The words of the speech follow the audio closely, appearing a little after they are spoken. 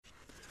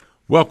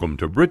Welcome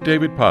to Britt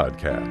David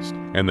Podcast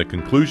and the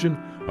conclusion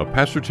of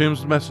Pastor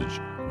Tim's message,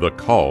 The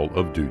Call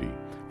of Duty,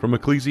 from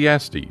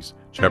Ecclesiastes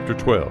chapter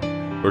 12,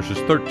 verses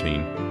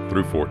 13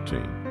 through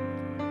 14.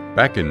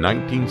 Back in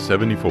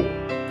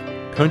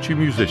 1974, country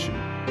musician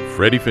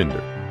Freddy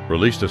Fender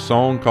released a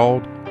song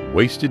called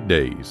Wasted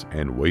Days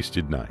and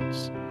Wasted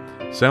Nights.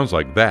 Sounds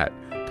like that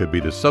could be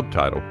the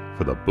subtitle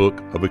for the Book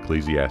of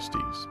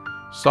Ecclesiastes.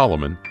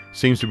 Solomon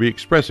seems to be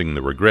expressing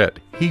the regret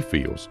he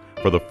feels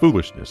for the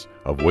foolishness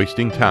of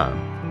wasting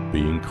time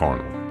being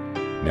carnal.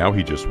 Now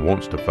he just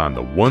wants to find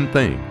the one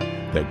thing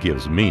that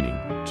gives meaning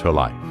to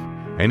life,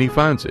 and he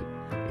finds it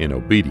in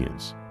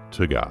obedience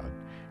to God.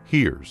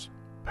 Here's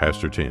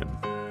Pastor Tim.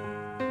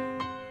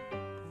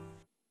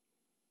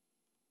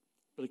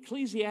 But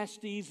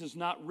Ecclesiastes is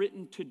not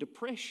written to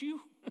depress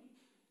you.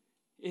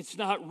 It's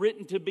not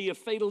written to be a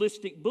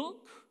fatalistic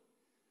book.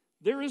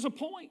 There is a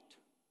point.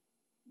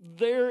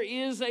 There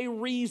is a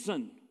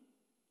reason.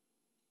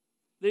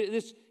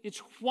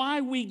 It's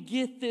why we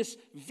get this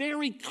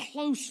very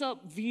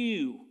close-up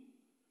view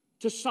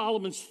to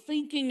Solomon's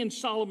thinking and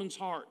Solomon's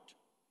heart.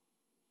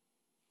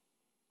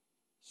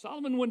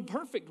 Solomon wasn't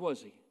perfect,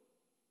 was he?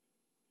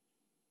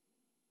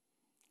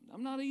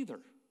 I'm not either.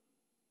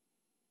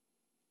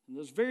 And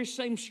those very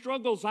same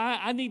struggles,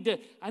 I need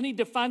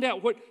to find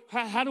out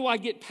how do I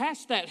get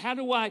past that?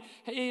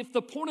 If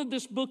the point of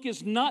this book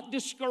is not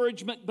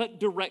discouragement but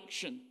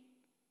direction,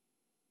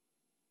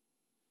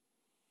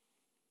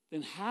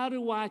 then how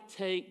do I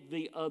take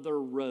the other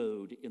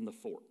road in the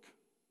fork?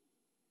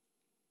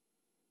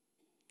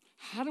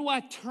 How do I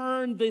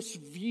turn this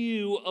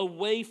view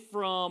away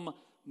from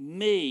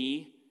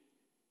me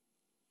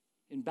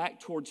and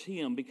back towards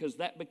Him? Because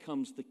that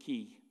becomes the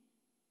key.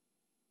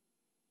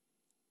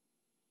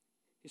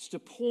 It's to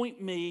point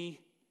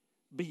me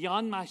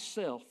beyond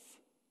myself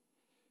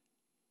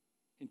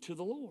and to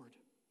the Lord.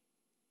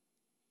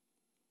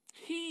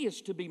 He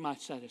is to be my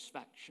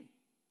satisfaction.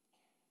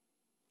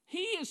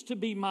 He is to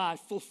be my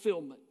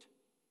fulfillment.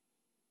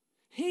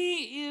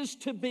 He is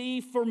to be,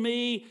 for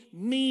me,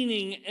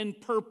 meaning and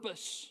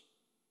purpose.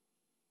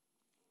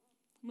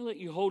 Let me let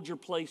you hold your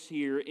place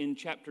here in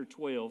chapter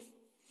 12.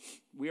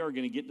 We are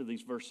going to get to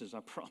these verses, I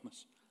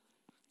promise.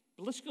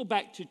 But let's go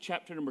back to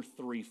chapter number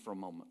 3 for a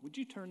moment. Would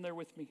you turn there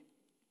with me?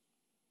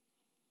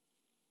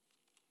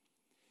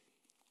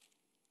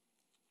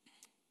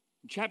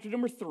 In chapter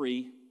number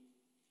 3,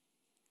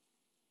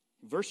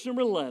 verse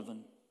number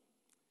 11,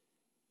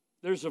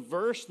 there's a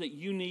verse that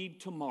you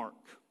need to mark.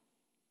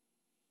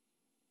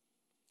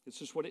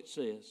 This is what it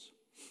says.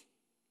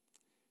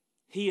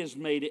 He has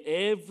made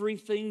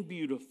everything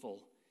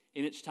beautiful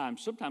in its time.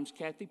 Sometimes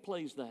Kathy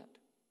plays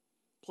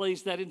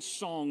that in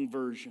song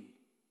version,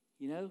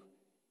 and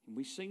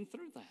we sing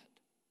through that.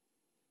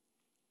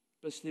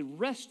 But it's the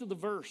rest of the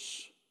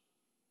verse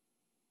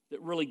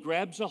that really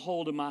grabs a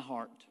hold of my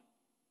heart.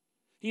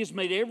 He has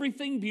made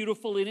everything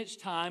beautiful in its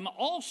time.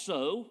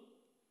 Also,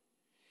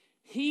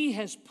 He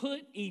has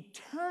put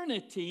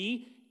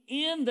eternity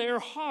in their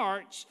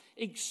hearts,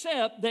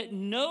 except that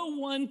no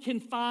one can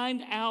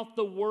find out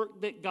the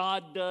work that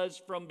God does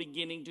from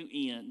beginning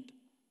to end.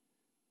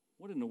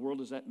 What in the world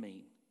does that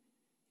mean?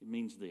 It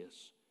means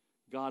this: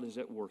 God is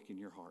at work in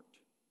your heart,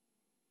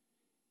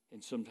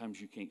 and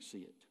sometimes you can't see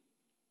it.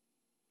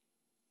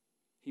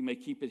 He may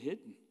keep it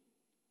hidden,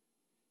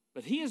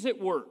 but He is at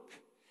work.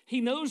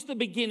 He knows the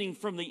beginning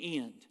from the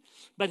end,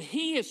 but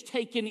He has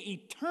taken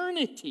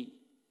eternity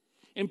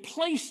and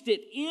placed it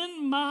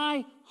in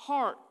my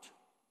heart.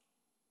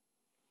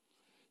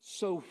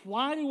 So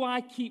why do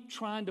I keep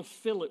trying to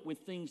fill it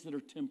with things that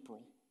are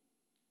temporal?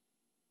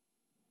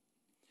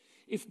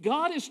 If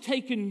God has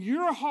taken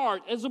your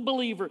heart as a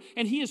believer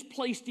and He has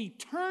placed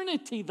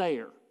eternity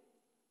there,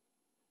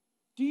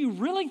 do you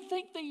really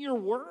think that your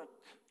work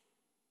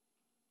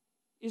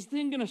is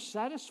then going to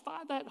satisfy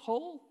that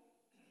hole?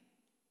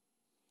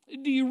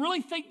 Do you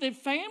really think that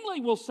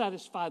family will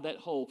satisfy that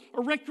hole?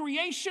 Or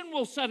recreation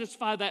will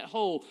satisfy that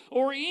hole?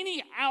 Or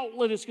any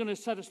outlet is going to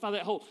satisfy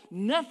that hole?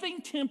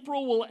 Nothing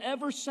temporal will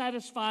ever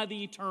satisfy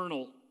the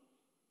eternal.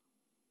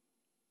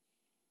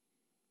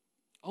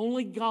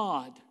 Only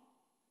God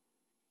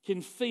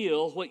can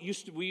fill what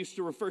we used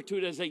to refer to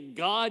it as a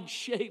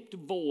God-shaped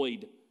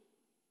void.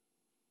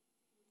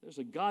 There's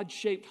a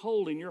God-shaped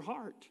hole in your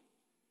heart.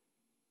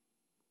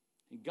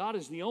 And God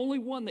is the only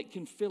one that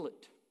can fill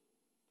it.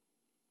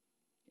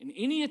 And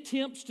any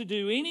attempts to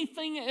do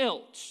anything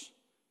else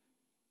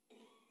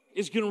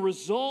is going to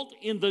result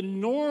in the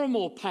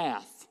normal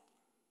path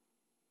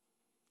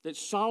that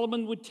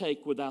Solomon would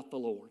take without the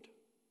Lord.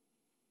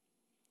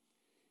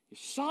 If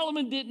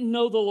Solomon didn't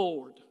know the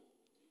Lord,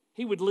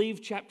 he would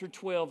leave chapter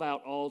 12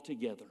 out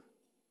altogether.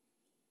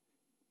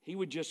 He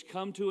would just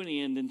come to an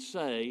end and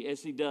say,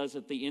 as he does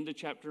at the end of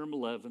chapter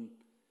 11,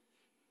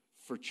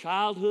 for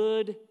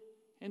childhood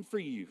and for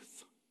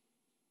youth,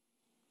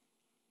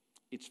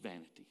 it's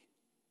vanity.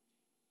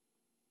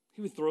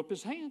 He would throw up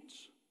his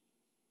hands.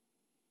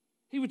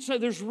 He would say,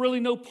 there's really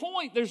no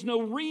point. There's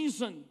no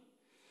reason.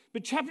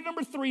 But chapter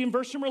number 3 and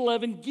verse number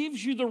 11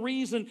 gives you the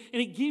reason,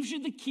 and it gives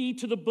you the key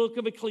to the book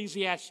of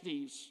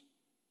Ecclesiastes.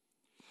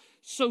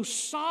 So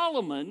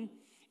Solomon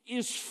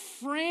is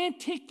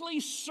frantically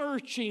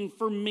searching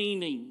for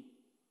meaning,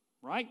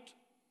 right?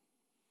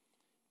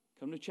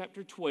 Come to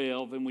chapter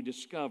 12 and we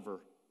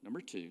discover,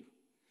 number 2,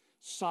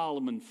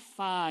 Solomon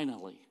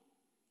finally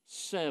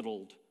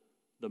settled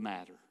the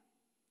matter.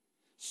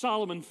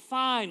 Solomon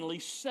finally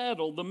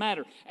settled the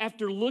matter.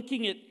 After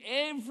looking at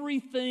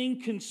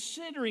everything,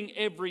 considering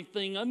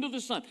everything under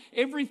the sun,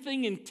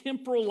 everything in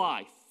temporal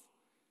life,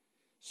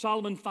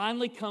 Solomon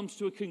finally comes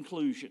to a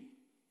conclusion.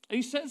 And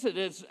he says it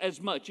as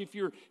much. If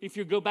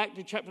you go back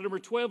to chapter number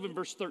 12 and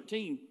verse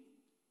 13,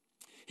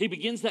 he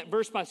begins that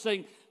verse by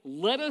saying,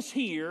 "Let us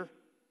hear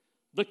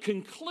the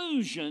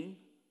conclusion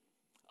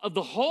of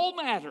the whole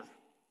matter."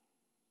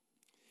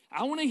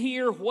 I want to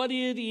hear what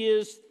it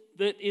is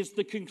that is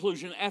the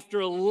conclusion.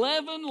 After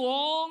 11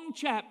 long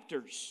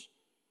chapters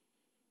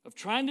of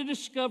trying to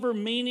discover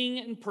meaning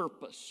and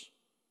purpose,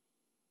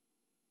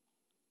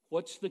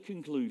 what's the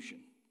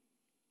conclusion?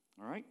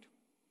 All right?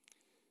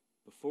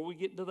 Before we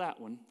get to that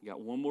one, I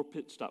got one more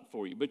pit stop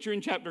for you. But you're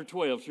in chapter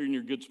 12, so you're in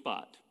your good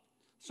spot.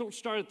 So we'll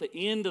start at the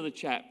end of the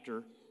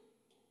chapter.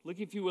 Look,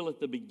 if you will, at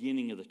the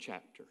beginning of the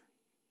chapter.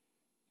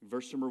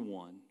 Verse number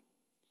 1.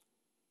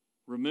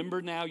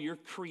 Remember now your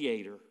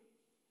Creator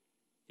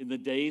in the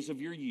days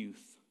of your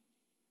youth,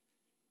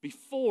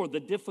 before the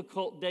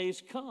difficult days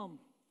come,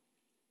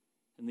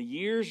 and the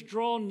years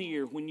draw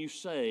near when you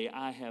say,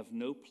 "I have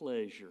no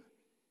pleasure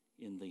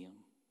in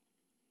them."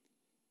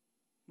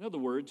 In other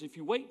words, if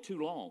you wait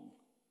too long,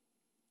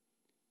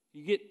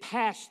 you get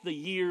past the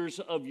years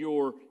of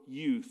your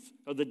youth,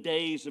 or the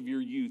days of your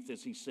youth,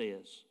 as he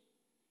says.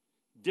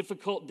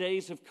 Difficult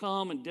days have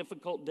come and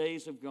difficult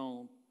days have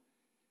gone.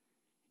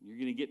 You're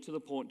going to get to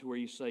the point to where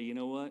you say, "You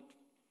know what?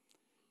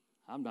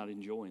 I'm not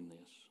enjoying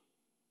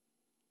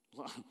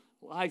this.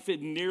 Life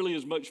isn't nearly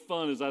as much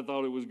fun as I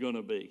thought it was going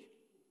to be."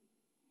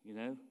 You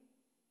know?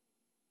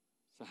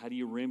 So how do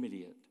you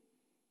remedy it?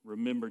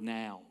 Remember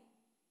now.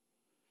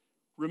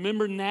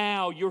 Remember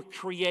now your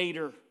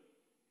Creator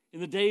in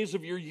the days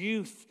of your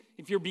youth.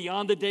 If you're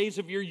beyond the days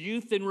of your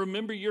youth, then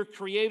remember your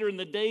Creator in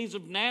the days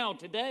of now,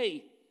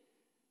 today.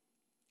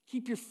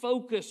 Keep your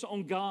focus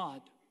on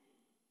God.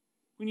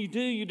 When you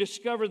do, you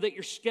discover that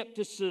your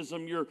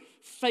skepticism, your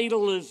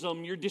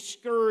fatalism, your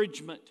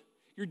discouragement,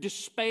 your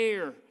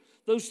despair,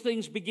 those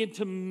things begin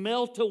to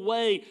melt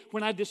away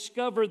when I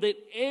discover that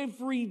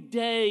every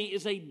day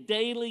is a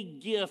daily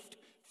gift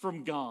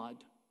from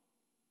God.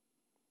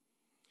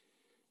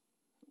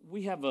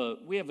 We have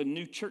a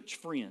new church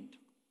friend.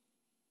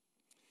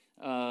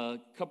 A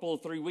couple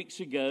of 3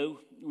 weeks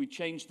ago, we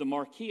changed the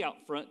marquee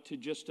out front to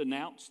just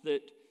announce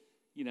that,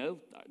 you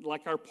know,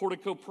 like our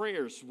portico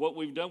prayers, what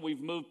we've done, we've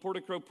moved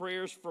portico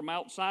prayers from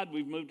outside,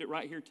 we've moved it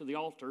right here to the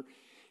altar.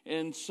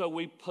 And so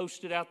we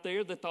posted out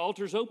there that the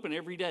altar's open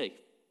every day.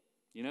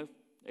 You know,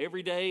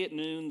 every day at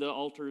noon, the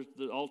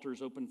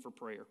altar's open for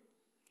prayer.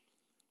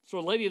 So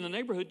a lady in the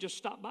neighborhood just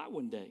stopped by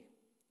one day.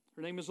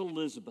 Her name is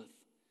Elizabeth.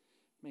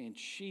 Man,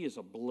 she is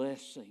a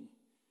blessing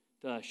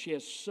to us. She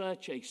has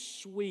such a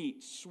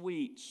sweet,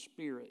 sweet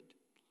spirit.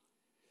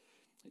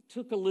 It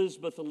took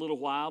Elizabeth a little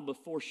while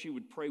before she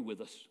would pray with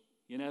us,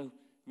 you know.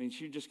 I mean,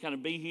 she'd just kind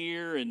of be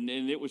here, and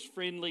it was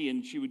friendly,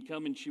 and she would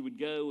come and she would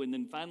go, and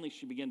then finally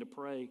she began to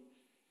pray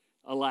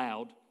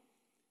aloud.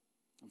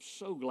 I'm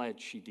so glad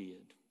she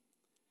did.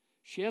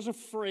 She has a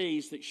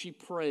phrase that she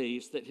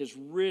prays that has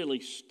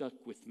really stuck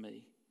with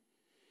me.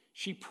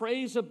 She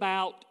prays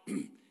about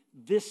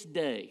this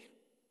day,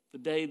 the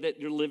day that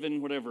you're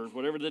living,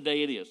 whatever the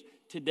day it is,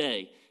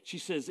 today. She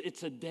says,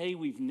 it's a day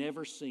we've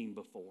never seen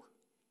before.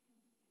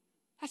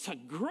 That's a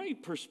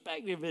great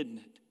perspective, isn't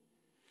it?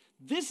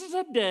 This is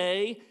a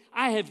day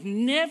I have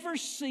never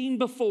seen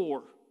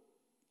before.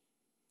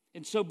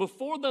 And so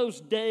before those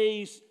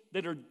days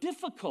that are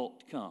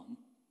difficult come,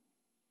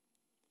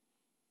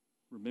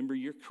 remember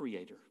your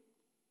Creator.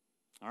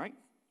 All right?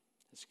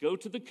 Let's go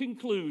to the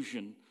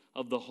conclusion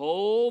of the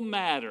whole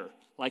matter,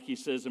 like he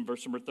says in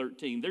verse number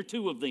 13. There are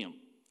two of them.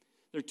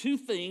 There are two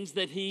things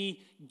that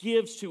he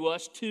gives to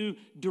us, two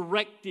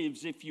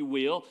directives, if you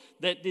will,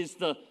 that is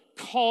the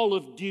call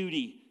of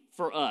duty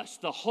for us,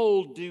 the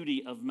whole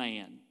duty of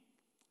man.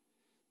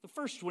 The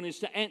first one is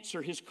to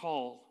answer his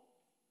call.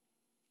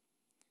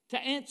 To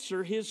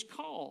answer his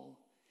call.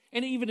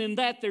 And even in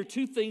that, there are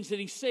two things that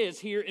he says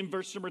here in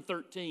verse number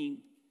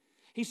 13.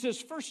 He says,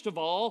 first of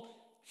all,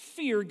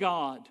 fear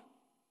God.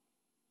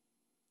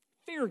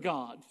 Fear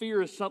God.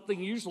 Fear is something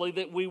usually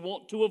that we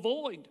want to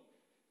avoid,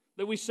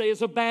 that we say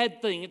is a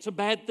bad thing. It's a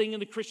bad thing in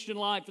the Christian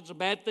life. It's a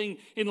bad thing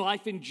in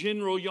life in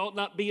general. You ought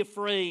not be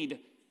afraid,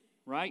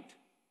 right?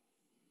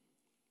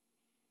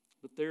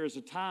 But there is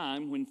a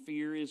time when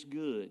fear is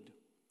good.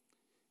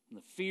 And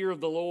the fear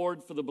of the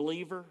Lord for the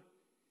believer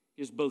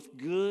is both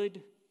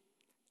good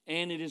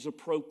and it is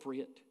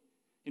appropriate.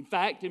 In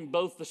fact, in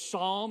both the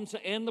Psalms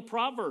and the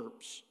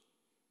Proverbs,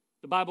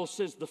 the Bible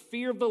says the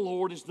fear of the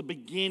Lord is the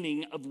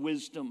beginning of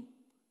wisdom.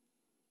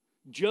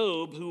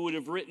 Job, who would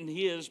have written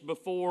his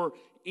before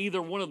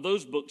either one of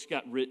those books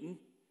got written,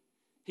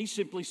 he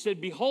simply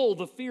said, behold,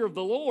 the fear of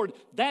the Lord,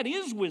 that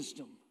is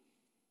wisdom.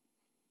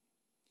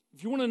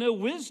 If you want to know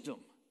wisdom,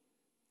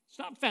 it's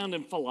not found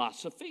in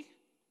philosophy.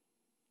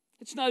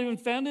 It's not even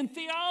found in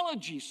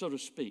theology, so to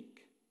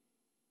speak.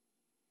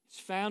 It's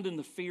found in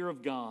the fear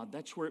of God.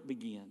 That's where it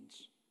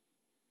begins.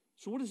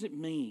 So what does it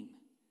mean?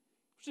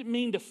 What does it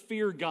mean to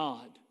fear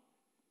God?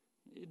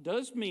 It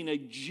does mean a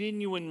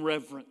genuine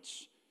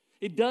reverence.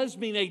 It does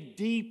mean a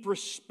deep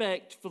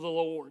respect for the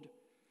Lord.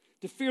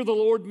 To fear the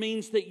Lord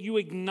means that you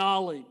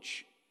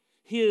acknowledge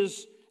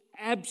His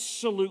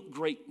absolute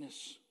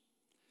greatness,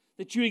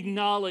 that you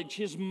acknowledge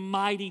His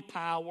mighty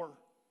power,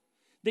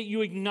 that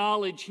you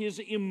acknowledge His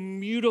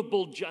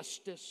immutable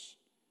justice,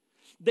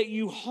 that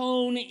you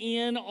hone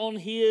in on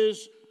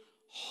His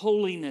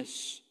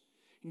holiness,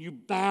 and you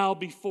bow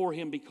before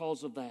Him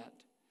because of that.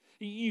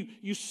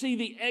 You see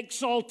the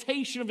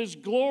exaltation of His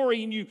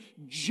glory, and you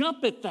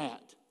jump at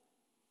that.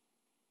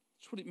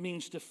 That's what it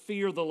means to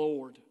fear the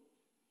Lord.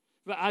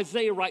 But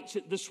Isaiah writes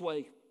it this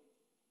way.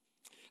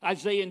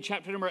 Isaiah in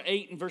chapter number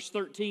 8 and verse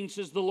 13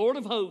 says, the Lord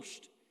of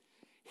hosts,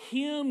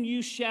 Him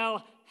you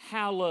shall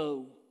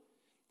hallow,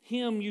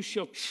 Him you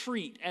shall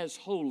treat as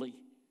holy,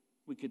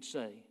 we could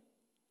say.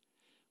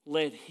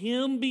 Let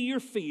Him be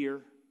your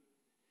fear,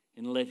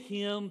 and let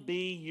Him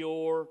be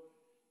your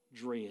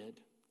dread.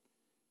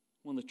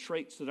 One of the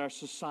traits that our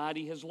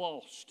society has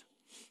lost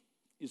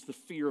is the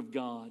fear of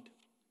God.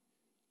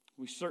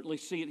 We certainly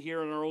see it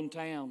here in our own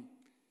town.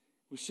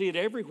 We see it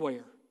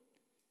everywhere.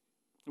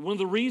 And one of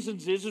the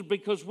reasons is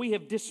because we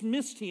have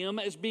dismissed Him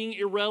as being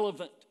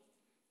irrelevant.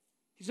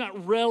 He's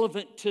not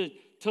relevant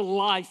to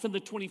life in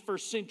the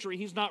 21st century.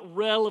 He's not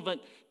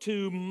relevant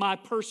to my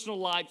personal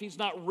life. He's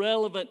not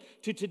relevant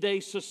to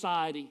today's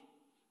society.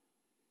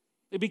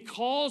 And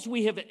because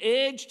we have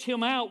edged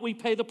Him out, we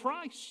pay the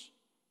price.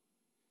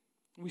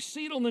 We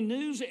see it on the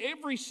news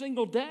every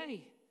single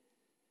day.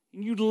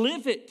 And you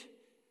live it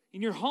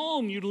in your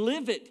home. You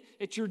live it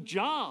at your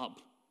job.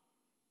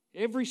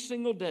 Every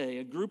single day,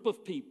 a group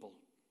of people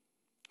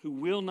who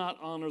will not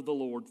honor the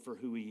Lord for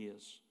who He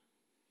is.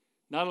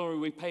 Not only are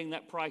we paying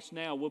that price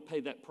now, we'll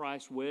pay that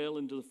price well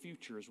into the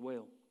future as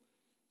well,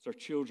 as our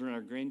children and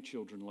our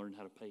grandchildren learn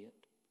how to pay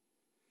it.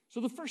 So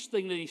the first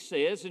thing that he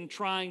says in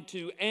trying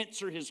to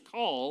answer his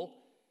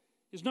call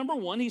is, number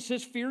one, he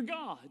says, fear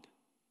God.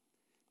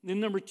 Then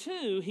number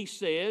two, he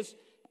says,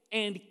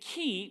 and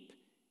keep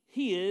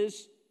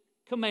His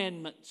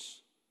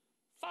commandments.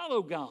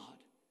 Follow God.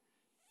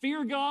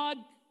 Fear God,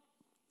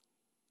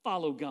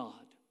 follow God.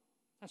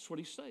 That's what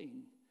he's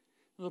saying.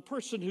 The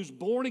person who's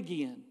born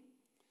again,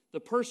 the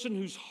person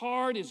whose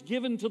heart is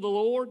given to the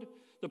Lord,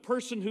 the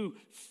person who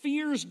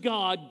fears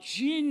God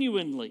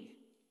genuinely,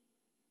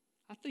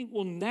 I think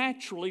will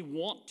naturally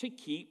want to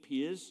keep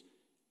His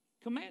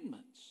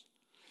commandments.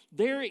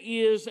 There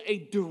is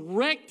a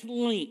direct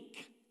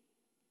link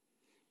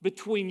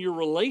between your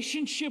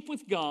relationship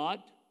with God,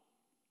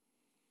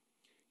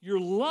 your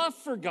love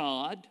for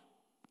God,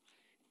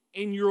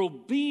 and your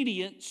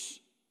obedience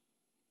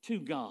to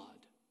God.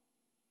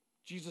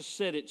 Jesus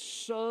said it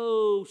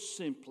so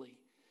simply.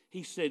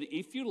 He said,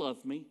 if you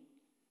love me,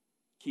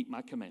 keep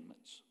my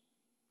commandments.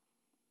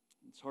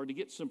 It's hard to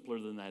get simpler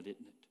than that, isn't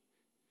it?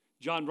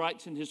 John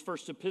writes in his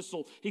first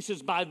epistle, he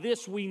says, by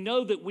this we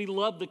know that we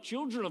love the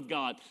children of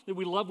God, that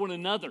we love one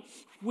another,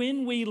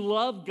 when we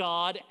love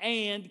God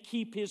and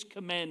keep His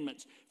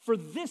commandments. For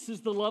this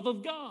is the love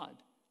of God,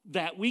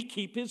 that we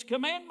keep His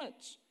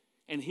commandments.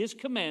 And His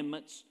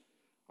commandments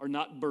are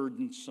not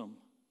burdensome.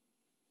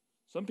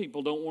 Some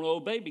people don't want to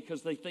obey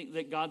because they think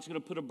that God's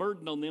going to put a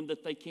burden on them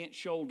that they can't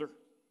shoulder.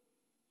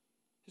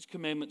 His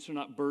commandments are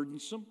not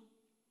burdensome.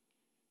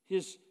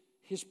 His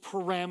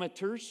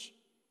parameters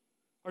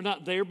are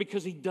not there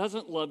because He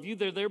doesn't love you.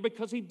 They're there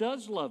because He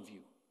does love you.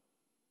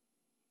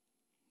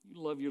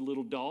 You love your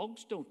little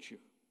dogs, don't you?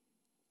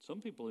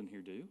 Some people in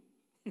here do.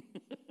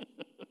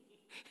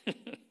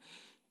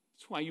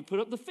 That's why you put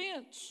up the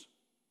fence.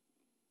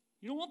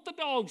 You don't want the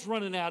dogs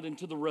running out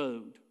into the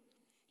road.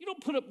 You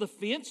don't put up the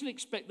fence and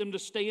expect them to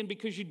stay in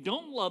because you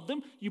don't love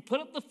them. You put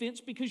up the fence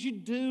because you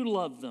do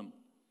love them.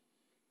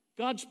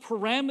 God's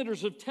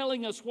parameters of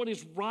telling us what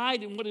is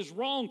right and what is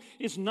wrong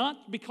is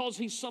not because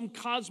He's some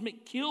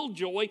cosmic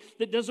killjoy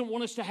that doesn't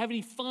want us to have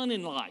any fun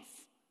in life.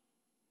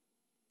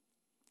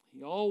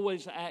 He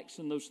always acts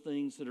in those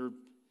things that are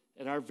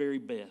at our very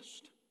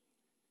best,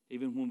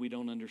 even when we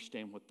don't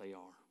understand what they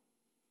are.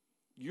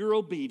 Your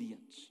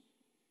obedience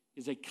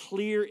is a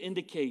clear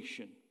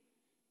indication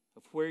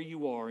of where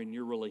you are in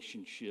your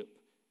relationship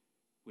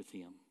with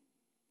Him.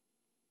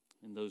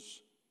 And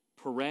those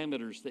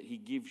parameters that He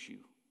gives you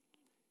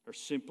are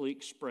simply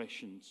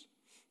expressions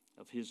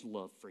of His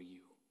love for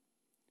you.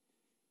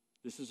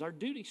 This is our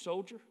duty,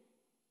 soldier.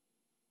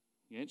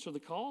 You answer the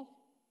call?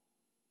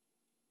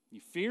 You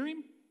fear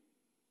Him?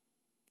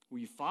 Will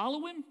you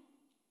follow Him?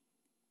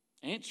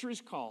 Answer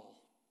His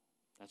call.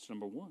 That's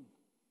number one.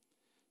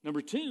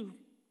 Number two,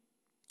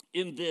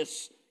 in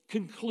this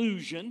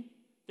conclusion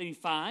that he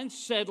finds,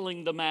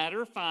 settling the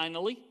matter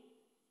finally,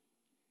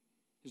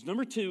 is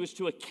number 2 is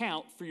to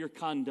account for your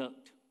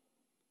conduct.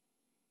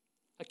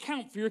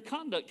 Account for your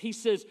conduct. He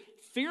says,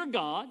 fear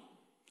God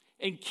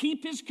and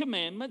keep his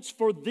commandments,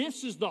 for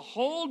this is the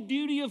whole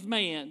duty of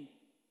man.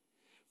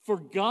 For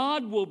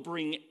God will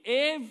bring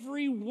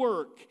every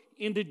work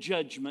into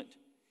judgment,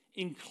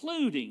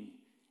 including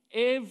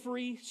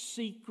every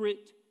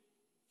secret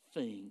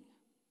thing.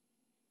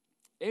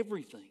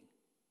 Everything.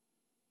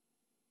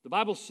 The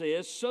Bible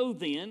says, so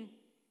then,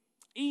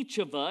 each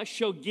of us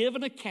shall give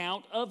an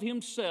account of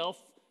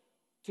himself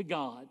to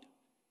God.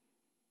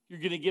 You're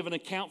going to give an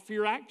account for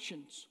your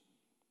actions.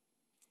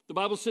 The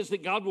Bible says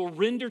that God will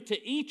render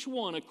to each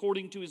one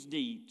according to his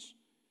deeds.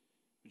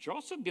 But you're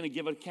also going to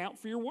give an account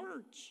for your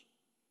words.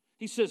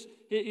 He says,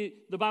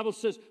 the Bible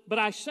says, but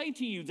I say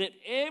to you that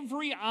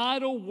every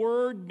idle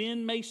word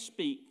men may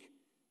speak,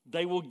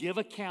 they will give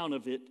account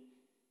of it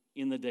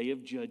in the day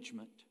of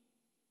judgment.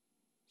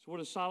 So what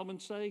does Solomon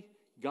say?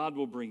 God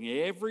will bring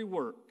every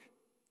work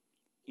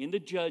into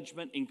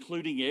judgment,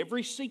 including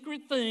every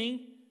secret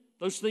thing,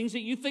 those things that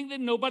you think that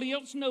nobody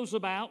else knows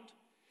about,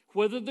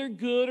 whether they're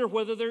good or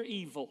whether they're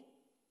evil.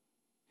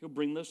 He'll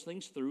bring those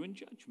things through in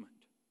judgment.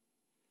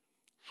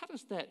 How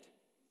does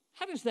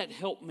that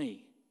help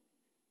me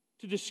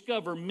to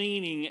discover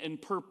meaning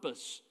and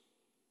purpose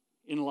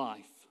in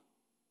life?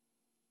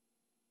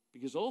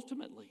 Because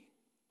ultimately,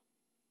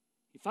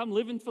 if I'm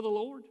living for the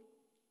Lord,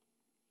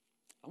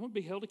 I'm going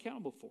to be held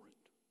accountable for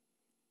it.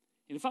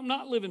 And if I'm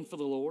not living for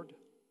the Lord,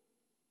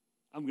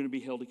 I'm going to be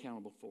held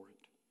accountable for it.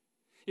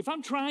 If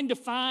I'm trying to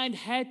find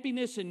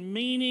happiness and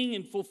meaning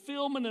and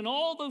fulfillment and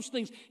all those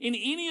things in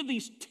any of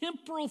these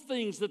temporal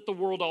things that the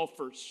world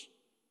offers,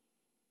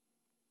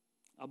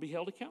 I'll be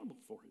held accountable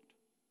for it.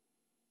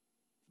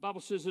 The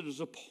Bible says it is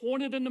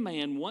appointed unto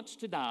man once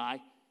to die,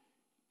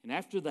 and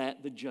after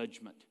that, the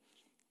judgment.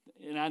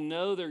 And I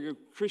know there are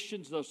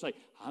Christians, they'll say,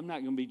 I'm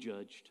not going to be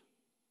judged.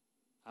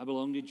 I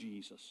belong to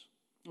Jesus.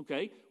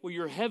 Okay, well,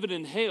 your heaven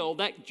and hell,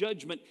 that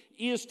judgment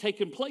is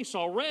taking place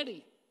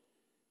already.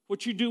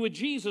 What you do with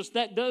Jesus,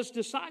 that does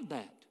decide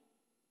that.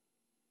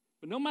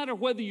 But no matter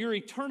whether your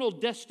eternal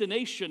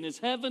destination is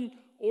heaven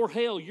or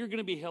hell, you're going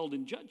to be held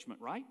in judgment,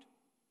 right?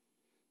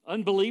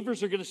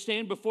 Unbelievers are going to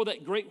stand before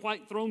that great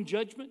white throne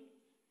judgment.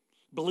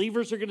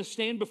 Believers are going to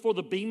stand before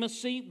the bema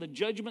seat, the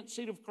judgment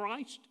seat of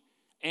Christ,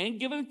 and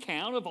give an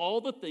account of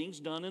all the things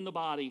done in the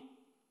body.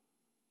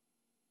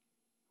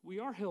 We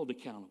are held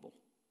accountable.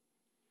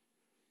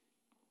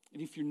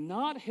 And if you're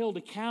not held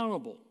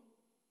accountable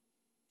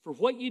for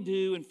what you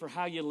do and for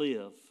how you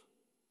live,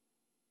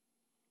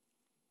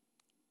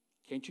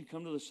 can't you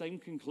come to the same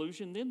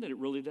conclusion then that it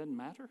really doesn't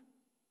matter?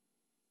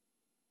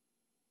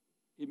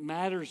 It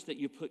matters that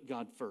you put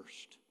God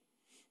first,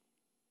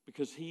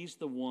 because he's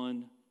the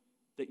one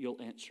that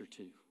you'll answer to.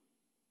 Do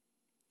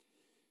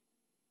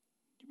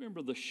you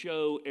remember the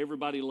show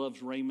Everybody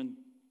Loves Raymond?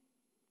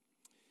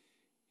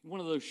 In one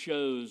of those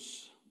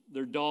shows,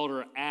 their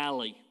daughter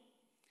Allie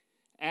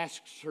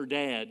asks her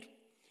dad,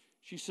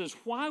 she says,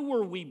 why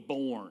were we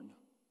born?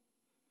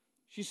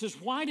 She says,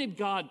 why did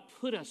God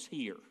put us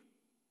here?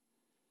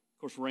 Of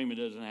course, Raymond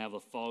doesn't have the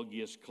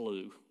foggiest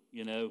clue.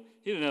 You know,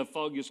 he doesn't have the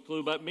foggiest clue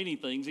about many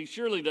things. He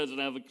surely doesn't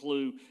have a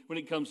clue when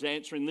it comes to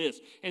answering this.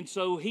 And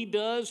so he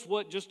does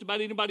what just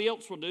about anybody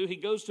else will do. He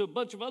goes to a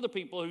bunch of other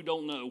people who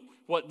don't know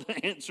what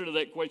the answer to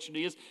that question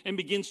is and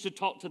begins to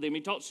talk to them.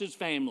 He talks to his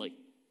family.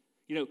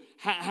 You know,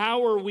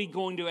 how are we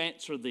going to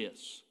answer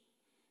this?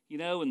 You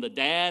know, and the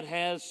dad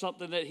has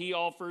something that he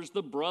offers.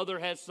 The brother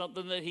has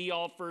something that he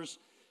offers.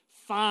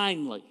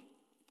 Finally,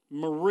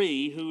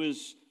 Marie, who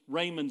is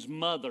Raymond's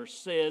mother,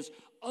 says,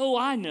 oh,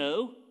 I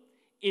know.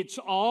 It's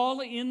all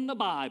in the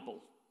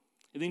Bible.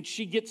 And then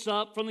she gets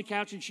up from the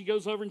couch and she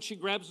goes over and she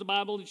grabs the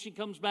Bible and she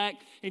comes back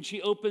and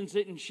she opens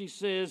it and she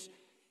says,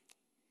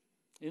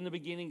 in the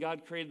beginning,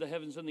 God created the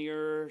heavens and the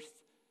earth.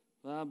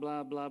 Blah,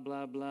 blah, blah,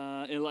 blah,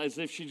 blah. And as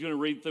if she's going to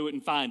read through it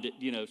and find it,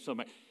 you know,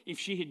 somewhere. If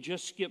she had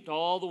just skipped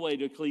all the way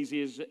to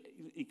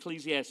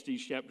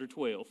Ecclesiastes chapter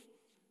 12,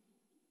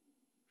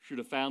 should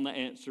have found the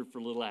answer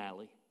for little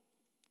Allie.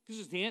 Because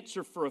it's the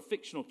answer for a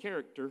fictional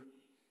character,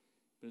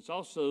 but it's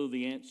also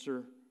the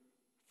answer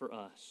for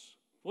us.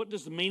 What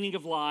does the meaning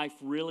of life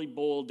really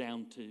boil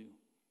down to?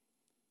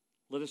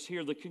 Let us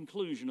hear the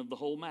conclusion of the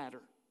whole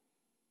matter.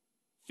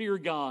 Fear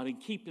God and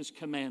keep his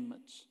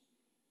commandments.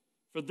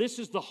 For this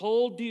is the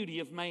whole duty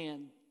of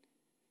man.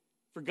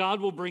 For God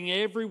will bring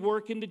every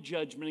work into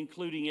judgment,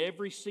 including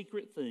every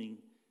secret thing,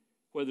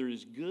 whether it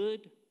is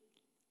good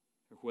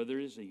or whether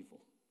it is evil.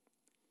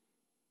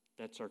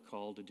 That's our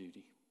call to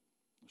duty.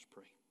 Let's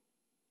pray.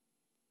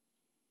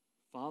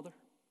 Father,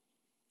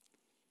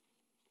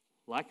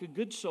 like a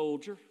good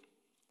soldier,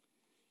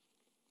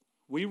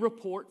 we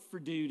report for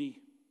duty.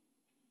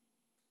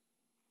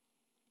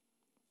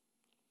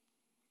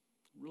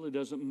 It really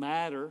doesn't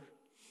matter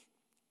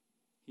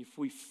if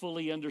we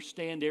fully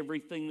understand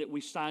everything that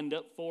we signed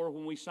up for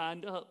when we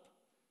signed up.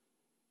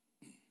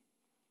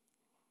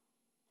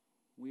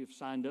 We have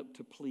signed up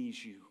to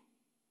please you.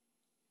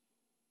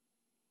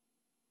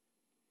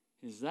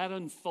 As that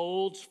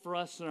unfolds for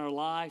us in our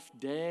life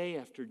day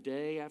after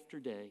day after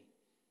day,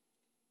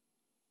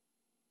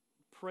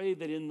 pray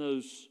that in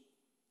those,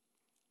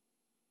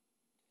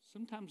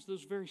 sometimes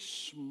those very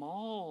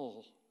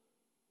small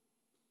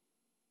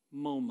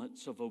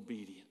moments of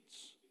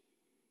obedience,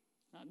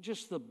 not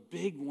just the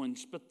big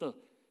ones, but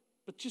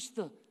just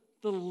the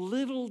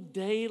little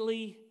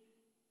daily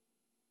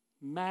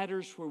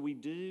matters where we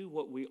do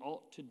what we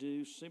ought to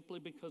do simply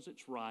because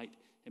it's right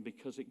and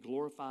because it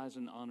glorifies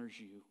and honors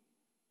you.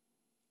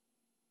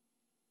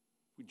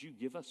 Would you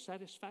give us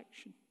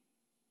satisfaction?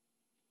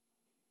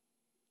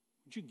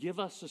 Would you give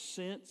us a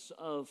sense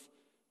of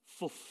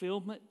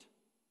fulfillment,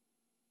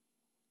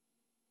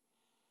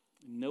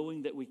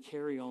 knowing that we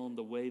carry on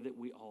the way that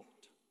we ought?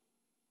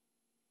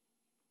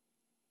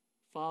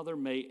 Father,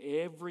 may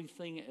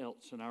everything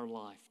else in our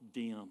life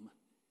dim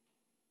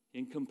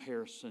in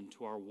comparison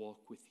to our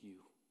walk with you.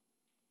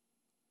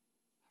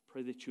 I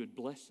pray that you would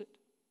bless it.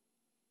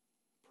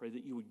 I pray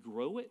that you would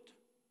grow it.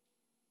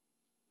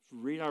 As we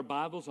read our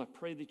Bibles, I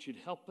pray that you'd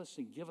help us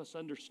and give us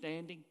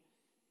understanding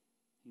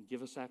and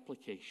give us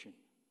application.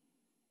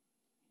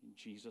 In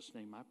Jesus'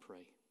 name I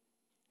pray.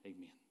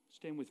 Amen.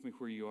 Stand with me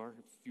where you are,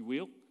 if you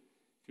will.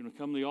 If you want to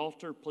come to the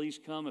altar, please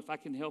come. If I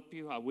can help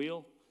you, I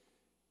will.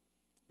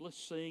 Let's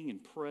sing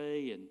and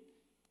pray and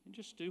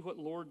just do what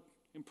the Lord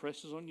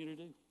impresses on you to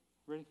do.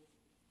 Ready?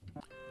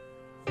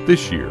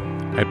 This year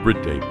at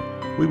Britt David,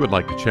 we would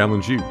like to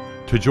challenge you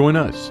to join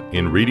us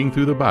in reading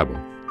through the Bible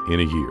in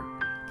a year.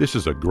 This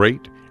is a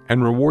great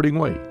and rewarding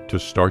way to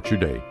start your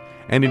day,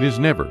 and it is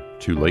never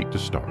too late to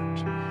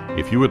start.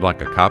 If you would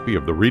like a copy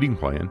of the reading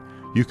plan,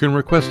 you can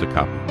request a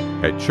copy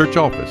at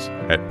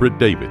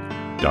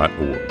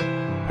churchoffice@brittdavid.org.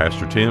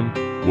 Pastor Tim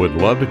would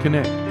love to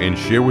connect and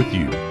share with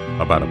you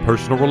about a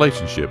personal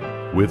relationship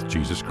with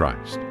Jesus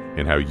Christ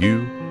and how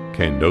you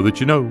can know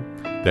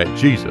that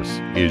Jesus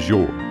is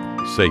your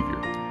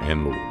Savior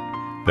and Lord.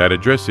 That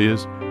address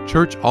is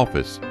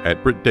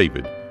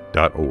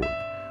churchoffice@brittdavid.org.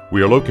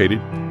 We are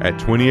located at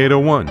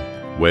 2801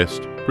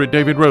 West Britt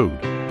David Road,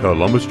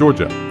 Columbus,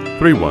 Georgia,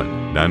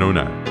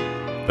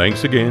 31909.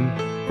 Thanks again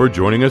for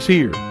joining us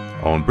here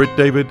on Britt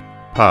David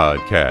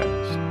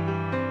Podcast.